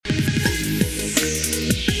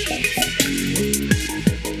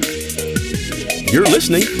You're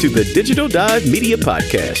listening to the Digital Dive Media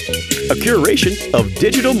Podcast, a curation of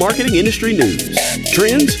digital marketing industry news,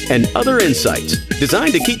 trends, and other insights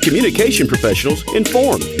designed to keep communication professionals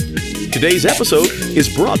informed. Today's episode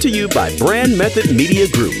is brought to you by Brand Method Media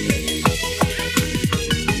Group.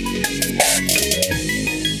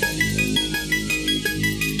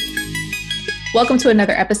 Welcome to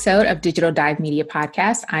another episode of Digital Dive Media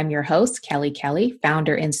Podcast. I'm your host, Kelly Kelly,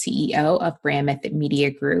 founder and CEO of Brand Method Media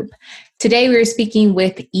Group. Today, we're speaking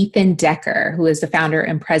with Ethan Decker, who is the founder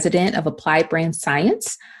and president of Applied Brand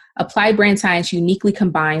Science. Applied Brand Science uniquely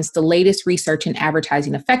combines the latest research in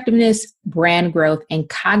advertising effectiveness, brand growth, and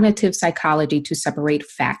cognitive psychology to separate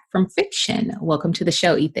fact from fiction. Welcome to the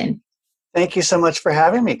show, Ethan. Thank you so much for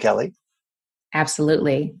having me, Kelly.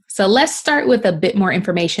 Absolutely. So let's start with a bit more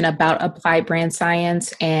information about Applied Brand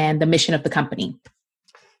Science and the mission of the company.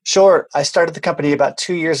 Sure. I started the company about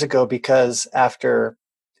 2 years ago because after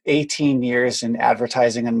 18 years in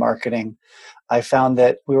advertising and marketing, I found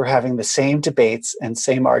that we were having the same debates and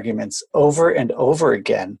same arguments over and over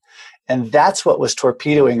again. And that's what was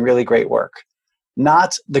torpedoing really great work.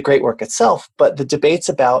 Not the great work itself, but the debates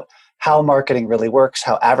about how marketing really works,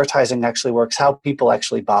 how advertising actually works, how people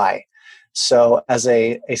actually buy. So as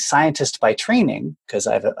a scientist by training, because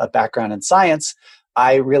I have a background in science,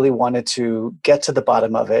 I really wanted to get to the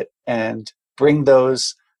bottom of it and bring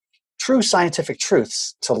those true scientific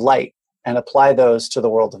truths to light and apply those to the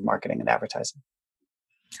world of marketing and advertising.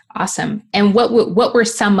 Awesome. And what were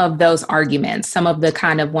some of those arguments, some of the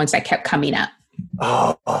kind of ones that kept coming up?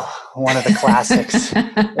 One of the classics.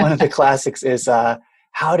 One of the classics is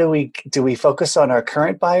how do we focus on our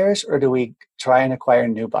current buyers or do we try and acquire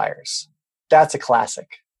new buyers? That's a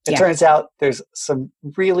classic. It turns out there's some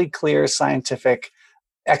really clear scientific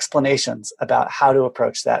explanations about how to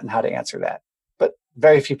approach that and how to answer that. But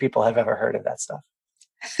very few people have ever heard of that stuff.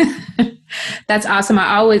 That's awesome.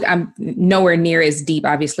 I'm nowhere near as deep,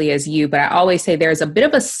 obviously, as you, but I always say there's a bit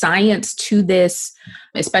of a science to this,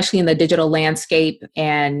 especially in the digital landscape.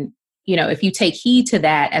 And, if you take heed to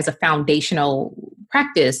that as a foundational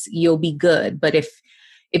practice, you'll be good. But if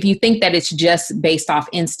you think that it's just based off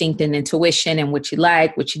instinct and intuition and what you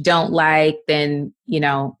like, what you don't like, then,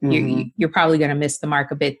 you're probably going to miss the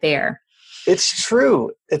mark a bit there. It's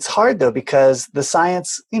true. It's hard though, because the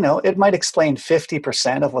science, it might explain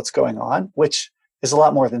 50% of what's going on, which is a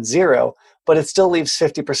lot more than zero, but it still leaves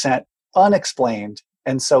 50% unexplained.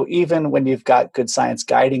 And so even when you've got good science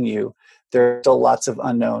guiding you, there are still lots of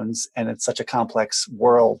unknowns, and it's such a complex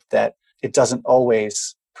world that it doesn't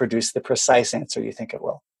always produce the precise answer you think it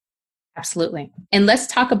will. Absolutely. And let's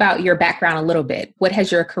talk about your background a little bit. What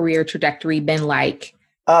has your career trajectory been like?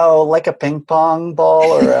 Oh, like a ping pong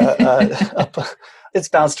ball or it's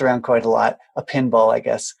bounced around quite a lot. A pinball, I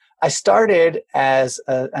guess. I started as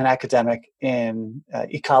an academic in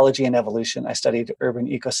ecology and evolution. I studied urban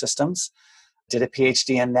ecosystems, did a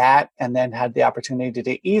PhD in that, and then had the opportunity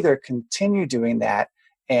to either continue doing that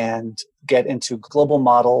and get into global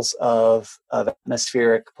models of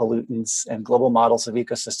atmospheric pollutants and global models of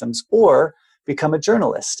ecosystems, or become a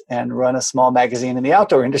journalist and run a small magazine in the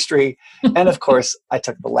outdoor industry. And of course, I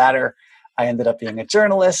took the latter. I ended up being a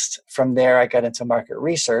journalist. From there, I got into market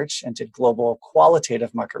research and did global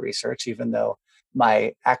qualitative market research, even though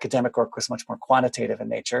my academic work was much more quantitative in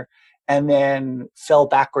nature, and then fell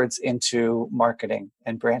backwards into marketing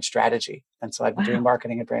and brand strategy. And so I've been doing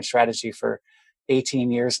marketing and brand strategy for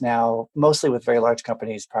 18 years now, mostly with very large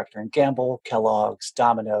companies, Procter & Gamble, Kellogg's,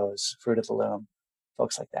 Domino's, Fruit of the Loom,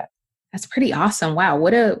 folks like that. That's pretty awesome. Wow.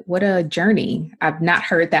 What a journey. I've not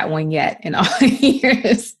heard that one yet in all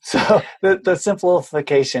years. So the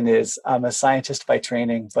simplification is I'm a scientist by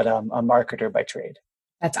training, but I'm a marketer by trade.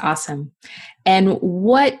 That's awesome. And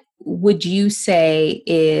what would you say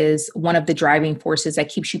is one of the driving forces that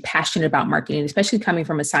keeps you passionate about marketing, especially coming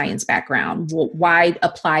from a science background? Why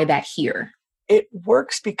apply that here? It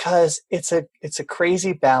works because it's a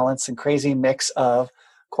crazy balance and crazy mix of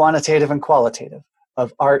quantitative and qualitative,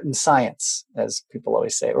 of art and science, as people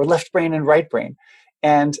always say, or left brain and right brain.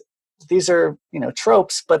 And these are,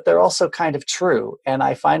 tropes, but they're also kind of true. And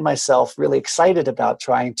I find myself really excited about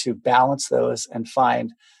trying to balance those and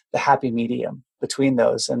find the happy medium between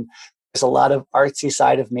those. And there's a lot of artsy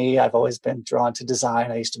side of me. I've always been drawn to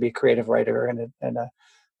design. I used to be a creative writer and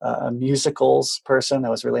a musicals person. I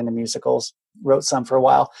was really into musicals, wrote some for a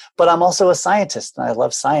while. But I'm also a scientist, and I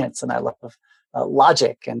love science, and I love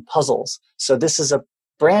logic and puzzles. So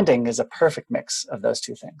branding is a perfect mix of those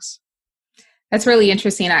two things. That's really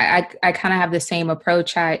interesting. I kind of have the same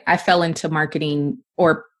approach. I fell into marketing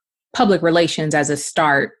or public relations as a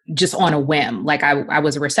start just on a whim. Like I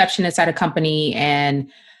was a receptionist at a company and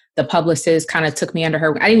The publicist kind of took me under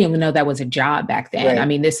her. I didn't even know that was a job back then. Right. I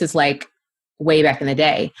mean, this is like way back in the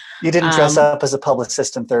day. You didn't dress up as a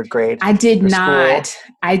publicist in third grade? I did not.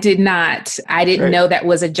 School. I did not. I didn't Right. know that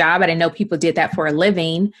was a job. I didn't know people did that for a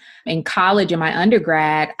living. In college, in my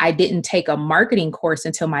undergrad, I didn't take a marketing course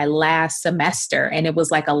until my last semester. And it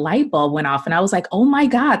was like a light bulb went off. And I was like, oh my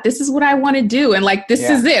God, this is what I want to do. And like, this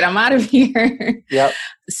is it. I'm out of here. Yep.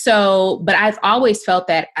 So, but I've always felt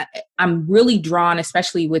that I'm really drawn,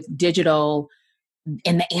 especially with digital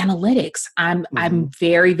and the analytics. I'm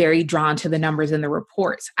very, very drawn to the numbers and the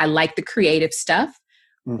reports. I like the creative stuff,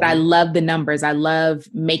 but I love the numbers. I love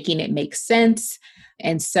making it make sense.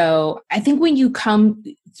 And so I think when you come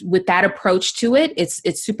with that approach to it, it's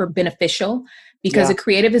super beneficial because the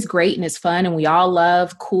creative is great and it's fun and we all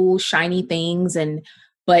love cool, shiny things.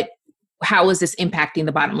 But how is this impacting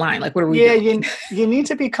the bottom line? Like, what are we doing? You need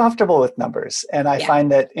to be comfortable with numbers. And I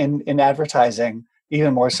find that in advertising,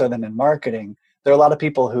 even more so than in marketing, there are a lot of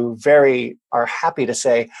people who are happy to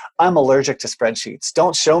say, I'm allergic to spreadsheets.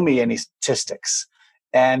 Don't show me any statistics.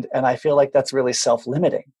 And I feel like that's really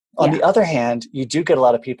self-limiting. On the other hand, you do get a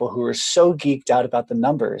lot of people who are so geeked out about the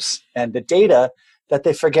numbers and the data that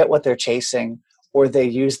they forget what they're chasing, or they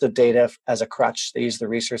use the data as a crutch. They use the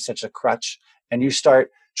research as a crutch. And you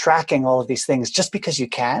start tracking all of these things just because you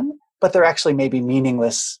can, but they're actually maybe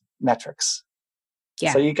meaningless metrics.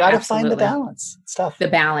 Yeah, so you got to find the balance. It's tough. The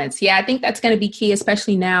balance. Yeah, I think that's going to be key,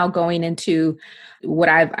 especially now going into what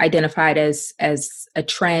I've identified as a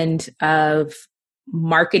trend of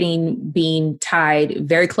marketing being tied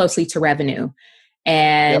very closely to revenue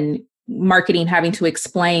and marketing having to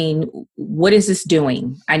explain, what is this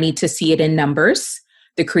doing? I need to see it in numbers.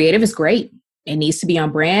 The creative is great. It needs to be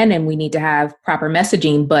on brand and we need to have proper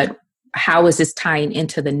messaging, but how is this tying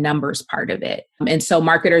into the numbers part of it? And so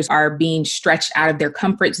marketers are being stretched out of their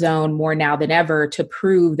comfort zone more now than ever to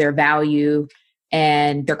prove their value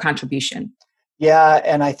and their contribution. Yeah,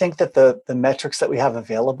 and I think that the metrics that we have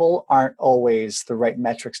available aren't always the right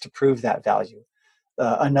metrics to prove that value.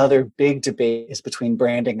 Another big debate is between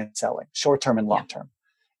branding and selling, short-term and long-term.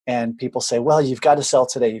 And people say, well, you've got to sell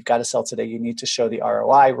today. You've got to sell today. You need to show the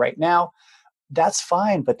ROI right now. That's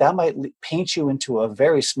fine, but that might paint you into a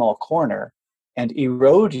very small corner and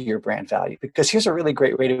erode your brand value. Because here's a really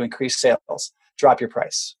great way to increase sales. Drop your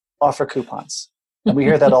price. Offer coupons. And we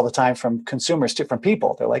hear that all the time from consumers too, from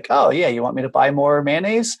people. They're like, oh yeah, you want me to buy more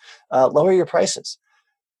mayonnaise? Lower your prices.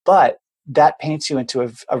 But that paints you into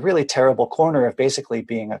a really terrible corner of basically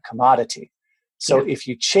being a commodity. So if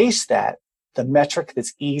you chase that, the metric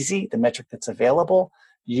that's easy, the metric that's available,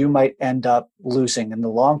 you might end up losing in the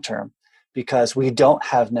long term because we don't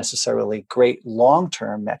have necessarily great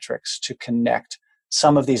long-term metrics to connect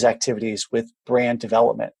some of these activities with brand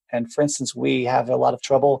development. And for instance, we have a lot of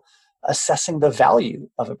trouble assessing the value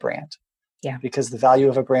of a brand. Yeah. Because the value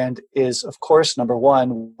of a brand is, of course, number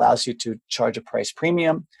one, allows you to charge a price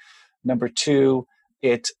premium. Number two,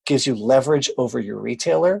 it gives you leverage over your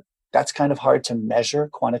retailer. That's kind of hard to measure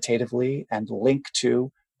quantitatively and link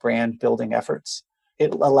to brand building efforts.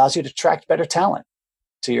 It allows you to attract better talent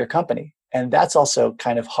to your company. And that's also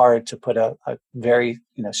kind of hard to put a very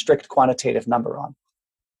strict quantitative number on.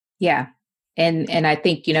 Yeah. And I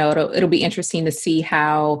think, it'll be interesting to see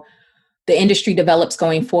how the industry develops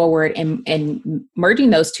going forward and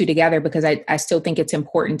merging those two together, because I still think it's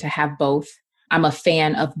important to have both. I'm a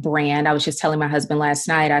fan of brand. I was just telling my husband last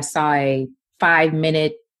night, I saw a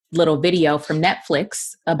 5-minute little video from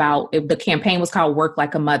Netflix about the campaign was called Work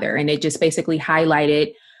Like a Mother. And it just basically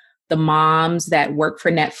highlighted the moms that work for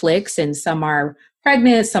Netflix, and some are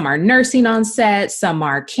pregnant, some are nursing on set, some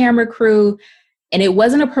are camera crew. And it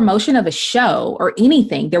wasn't a promotion of a show or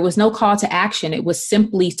anything. There was no call to action. It was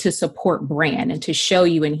simply to support brand and to show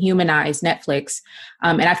you and humanize Netflix.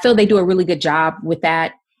 And I feel they do a really good job with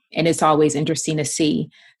that. And it's always interesting to see.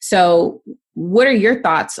 So what are your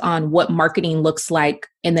thoughts on what marketing looks like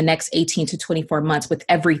in the next 18 to 24 months with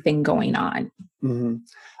everything going on? Mm-hmm.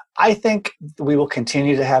 I think we will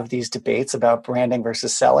continue to have these debates about branding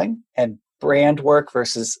versus selling and brand work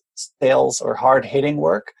versus sales or hard-hitting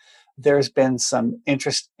work. There's been some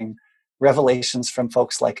interesting revelations from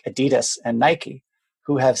folks like Adidas and Nike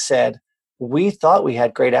who have said, we thought we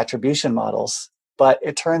had great attribution models, but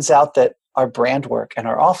it turns out that our brand work and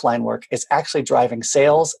our offline work is actually driving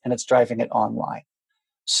sales and it's driving it online.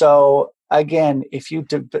 So again, if you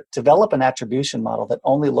develop an attribution model that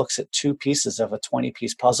only looks at 2 pieces of a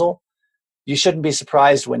 20-piece puzzle, you shouldn't be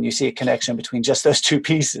surprised when you see a connection between just those 2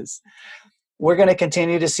 pieces. We're going to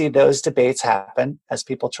continue to see those debates happen as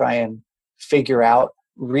people try and figure out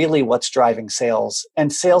really what's driving sales.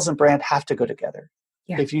 And sales and brand have to go together.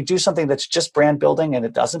 If you do something that's just brand building and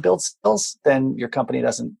it doesn't build sales, then your company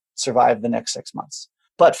doesn't survive the next 6 months.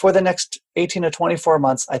 But for the next 18 to 24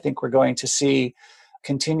 months, I think we're going to see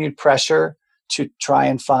continued pressure to try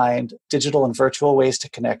and find digital and virtual ways to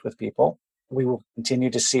connect with people. We will continue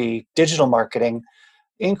to see digital marketing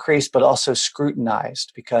increase, but also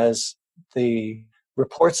scrutinized because the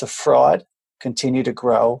reports of fraud continue to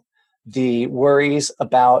grow. The worries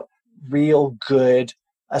about real good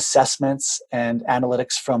assessments and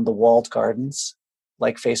analytics from the walled gardens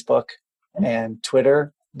like Facebook and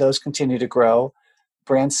Twitter, those continue to grow.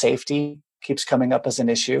 Brand safety keeps coming up as an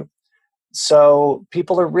issue. So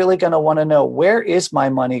people are really going to want to know, where is my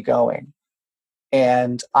money going?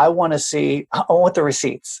 And I want the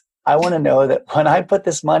receipts. I want to know that when I put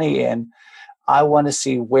this money in, I want to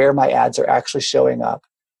see where my ads are actually showing up,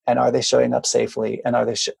 and are they showing up safely, and are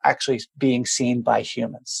they actually being seen by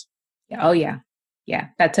humans? Oh, yeah. Yeah,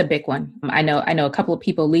 that's a big one. I know a couple of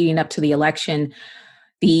people leading up to the election.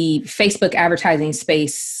 The Facebook advertising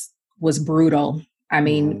space was brutal. I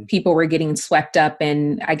mean, people were getting swept up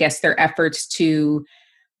in, I guess, their efforts to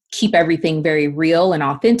keep everything very real and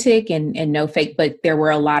authentic and no fake. But there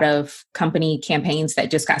were a lot of company campaigns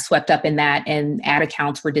that just got swept up in that, and ad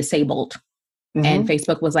accounts were disabled. And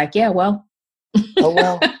Facebook was like, yeah, well. Oh,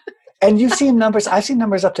 well. And you've seen numbers. I've seen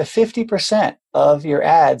numbers up to 50% of your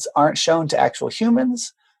ads aren't shown to actual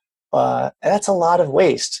humans. That's a lot of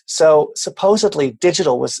waste. So supposedly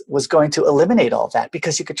digital was going to eliminate all that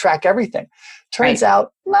because you could track everything. Turns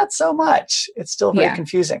out not so much. It's still very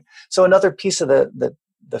confusing. So another piece of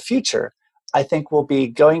the future, I think, will be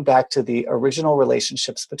going back to the original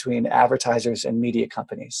relationships between advertisers and media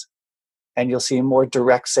companies. And you'll see more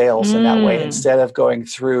direct sales in that way instead of going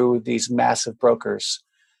through these massive brokers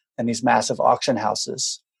and these massive auction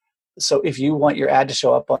houses. So if you want your ad to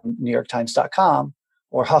show up on NewYorkTimes.com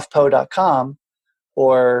or HuffPo.com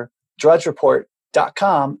or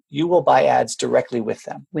DrudgeReport.com, you will buy ads directly with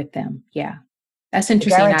them. Yeah. That's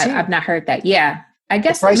interesting. I've not heard that. Yeah. I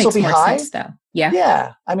guess the price that makes will be more high. sense, though. Yeah.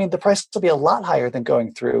 Yeah. I mean, the price will be a lot higher than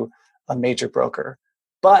going through a major broker.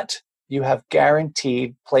 But you have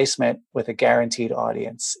guaranteed placement with a guaranteed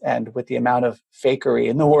audience. And with the amount of fakery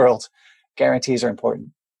in the world, guarantees are important.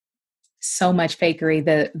 So much fakery.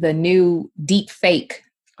 The new deep fake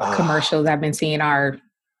commercials I've been seeing are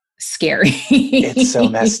scary. It's so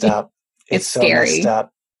messed up. It's so scary. Messed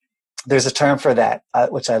up. There's a term for that,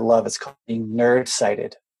 which I love. It's called being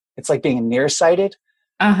nerd-sighted. It's like being nearsighted.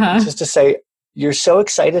 It's just to say, you're so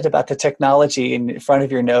excited about the technology in front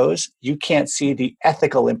of your nose, you can't see the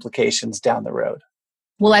ethical implications down the road.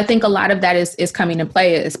 Well, I think a lot of that is coming to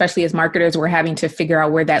play, especially as marketers. We're having to figure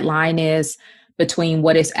out where that line is between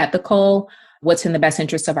what is ethical, what's in the best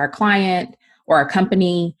interest of our client or our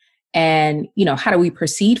company, and how do we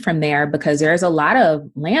proceed from there? Because there's a lot of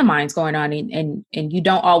landmines going on, and you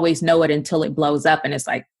don't always know it until it blows up, and it's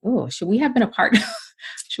like, oh, should we have been a part?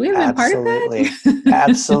 Should we have been part of that?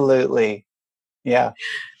 Absolutely. Yeah.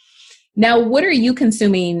 Now, what are you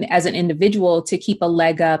consuming as an individual to keep a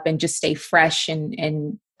leg up and just stay fresh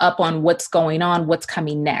and up on what's going on, what's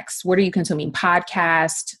coming next? What are you consuming?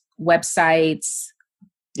 Podcasts, websites?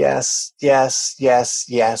 Yes.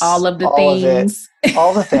 All of the things.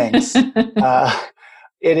 All the things.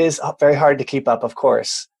 It is very hard to keep up, of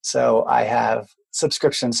course. So I have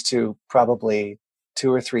subscriptions to probably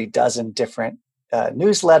 2 or 3 dozen different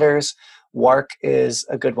newsletters. WARC is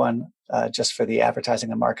a good one, just for the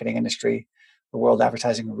advertising and marketing industry, the World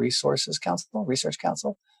Advertising Research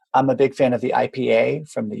Council. I'm a big fan of the IPA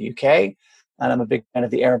from the UK, and I'm a big fan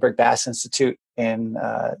of the Ehrenberg Bass Institute in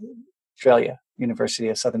Australia, University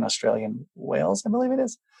of Southern Australia in Wales, I believe it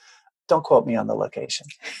is. Don't quote me on the location.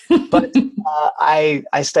 But I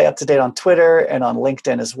stay up to date on Twitter and on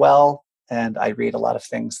LinkedIn as well, and I read a lot of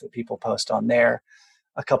things that people post on there.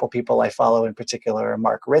 A couple people I follow in particular are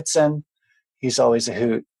Mark Ritson. He's always a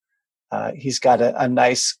hoot. He's got a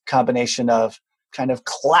nice combination of kind of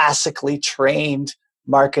classically trained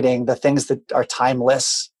marketing, the things that are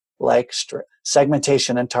timeless, like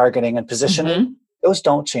segmentation and targeting and positioning. Those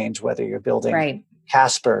don't change whether you're building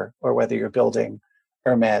Casper or whether you're building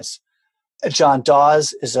Hermes. John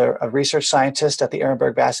Dawes is a research scientist at the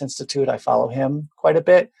Ehrenberg Bass Institute. I follow him quite a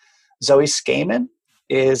bit. Zoe Skayman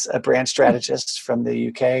is a brand strategist from the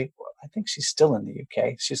UK. I think she's still in the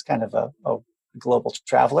UK. She's kind of a global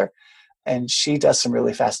traveler. And she does some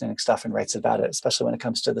really fascinating stuff and writes about it, especially when it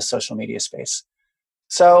comes to the social media space.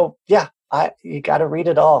 So yeah, you got to read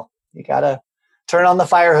it all. You got to turn on the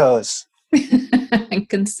fire hose. And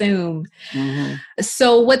consume.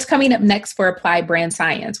 So what's coming up next for Applied Brand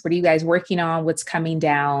Science? What are you guys working on? What's coming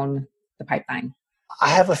down the pipeline? I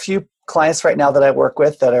have a few clients right now that I work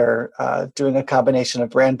with that are doing a combination of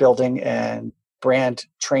brand building and brand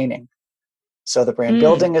training. So the brand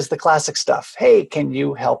building is the classic stuff. Hey, can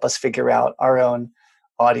you help us figure out our own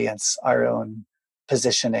audience, our own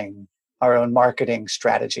positioning, our own marketing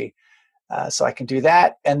strategy? So I can do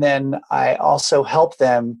that. And then I also help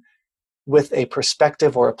them with a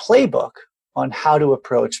perspective or a playbook on how to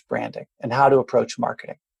approach branding and how to approach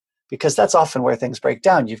marketing. Because that's often where things break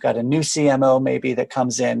down. You've got a new CMO maybe that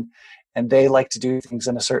comes in and they like to do things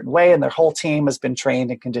in a certain way, and their whole team has been trained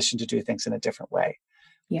and conditioned to do things in a different way.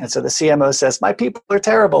 Yeah. And so the CMO says, my people are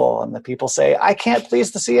terrible. And the people say, I can't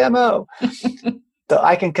please the CMO. So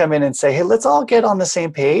I can come in and say, hey, let's all get on the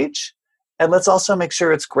same page. And let's also make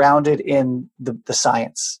sure it's grounded in the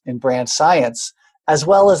science, in brand science, as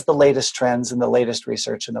well as the latest trends and the latest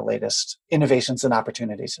research and the latest innovations and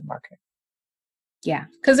opportunities in marketing. Yeah,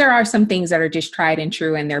 because there are some things that are just tried and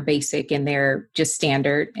true and they're basic and they're just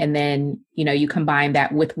standard. And then, you combine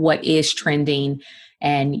that with what is trending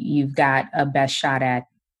and you've got a best shot at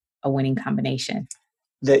a winning combination.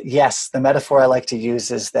 Yes, the metaphor I like to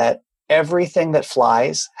use is that everything that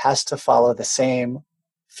flies has to follow the same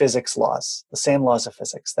physics laws, the same laws of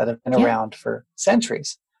physics that have been around for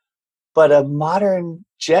centuries. But a modern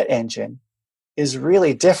jet engine is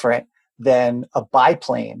really different than a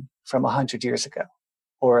biplane from 100 years ago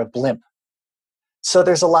or a blimp. So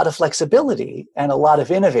there's a lot of flexibility and a lot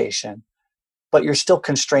of innovation, but you're still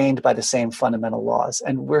constrained by the same fundamental laws.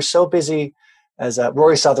 And we're so busy, as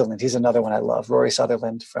Rory Sutherland, he's another one I love, Rory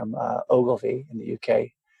Sutherland from Ogilvy in the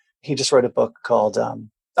UK. He just wrote a book called,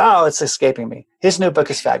 it's escaping me. His new book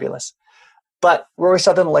is fabulous. But Rory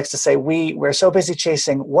Sutherland likes to say, we're so busy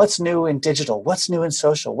chasing what's new in digital, what's new in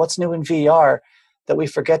social, what's new in VR, that we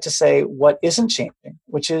forget to say what isn't changing,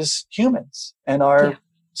 which is humans and our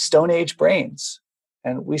Stone Age brains.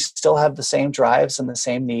 And we still have the same drives and the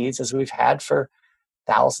same needs as we've had for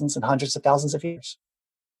thousands and hundreds of thousands of years.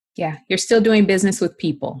 Yeah, you're still doing business with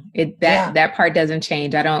people. That part doesn't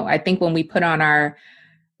change. I think when we put on our,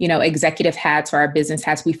 executive hats or our business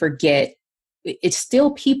hats, we forget it's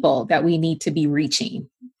still people that we need to be reaching.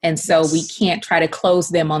 And so we can't try to close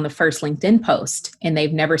them on the first LinkedIn post and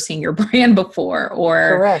they've never seen your brand before.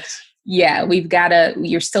 Or correct. Yeah,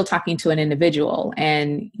 you're still talking to an individual.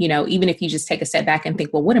 And, even if you just take a step back and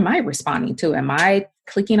think, well, what am I responding to? Am I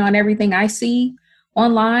clicking on everything I see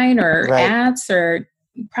online or ads? Or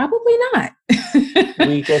probably not.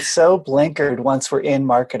 We get so blinkered once we're in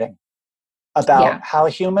marketing about how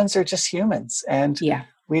humans are just humans. And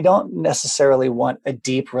we don't necessarily want a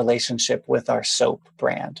deep relationship with our soap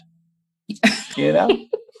brand,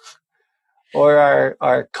 or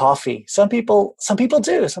our coffee. Some people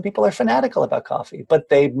do. Some people are fanatical about coffee, but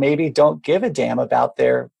they maybe don't give a damn about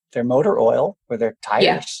their motor oil or their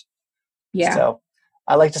tires. Yeah. So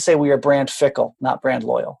I like to say we are brand fickle, not brand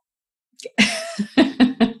loyal.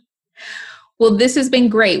 Well, this has been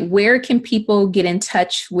great. Where can people get in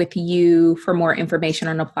touch with you for more information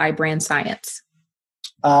on Applied Brand Science?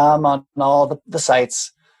 On all the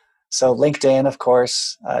sites. So LinkedIn, of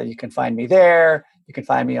course, you can find me there. You can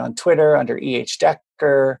find me on Twitter under E.H.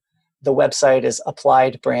 Decker. The website is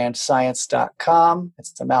appliedbrandscience.com.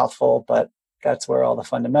 It's a mouthful, but that's where all the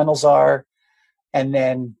fundamentals are. And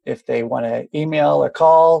then if they want to email or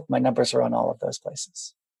call, my numbers are on all of those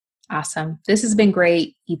places. Awesome. This has been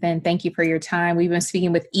great, Ethan. Thank you for your time. We've been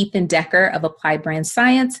speaking with Ethan Decker of Applied Brand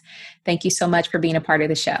Science. Thank you so much for being a part of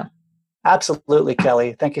the show. Absolutely,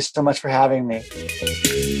 Kelly. Thank you so much for having me.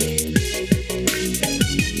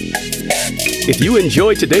 If you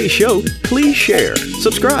enjoyed today's show, please share,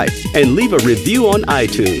 subscribe, and leave a review on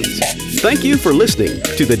iTunes. Thank you for listening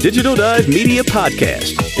to the Digital Dive Media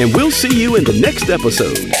Podcast, and we'll see you in the next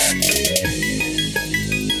episode.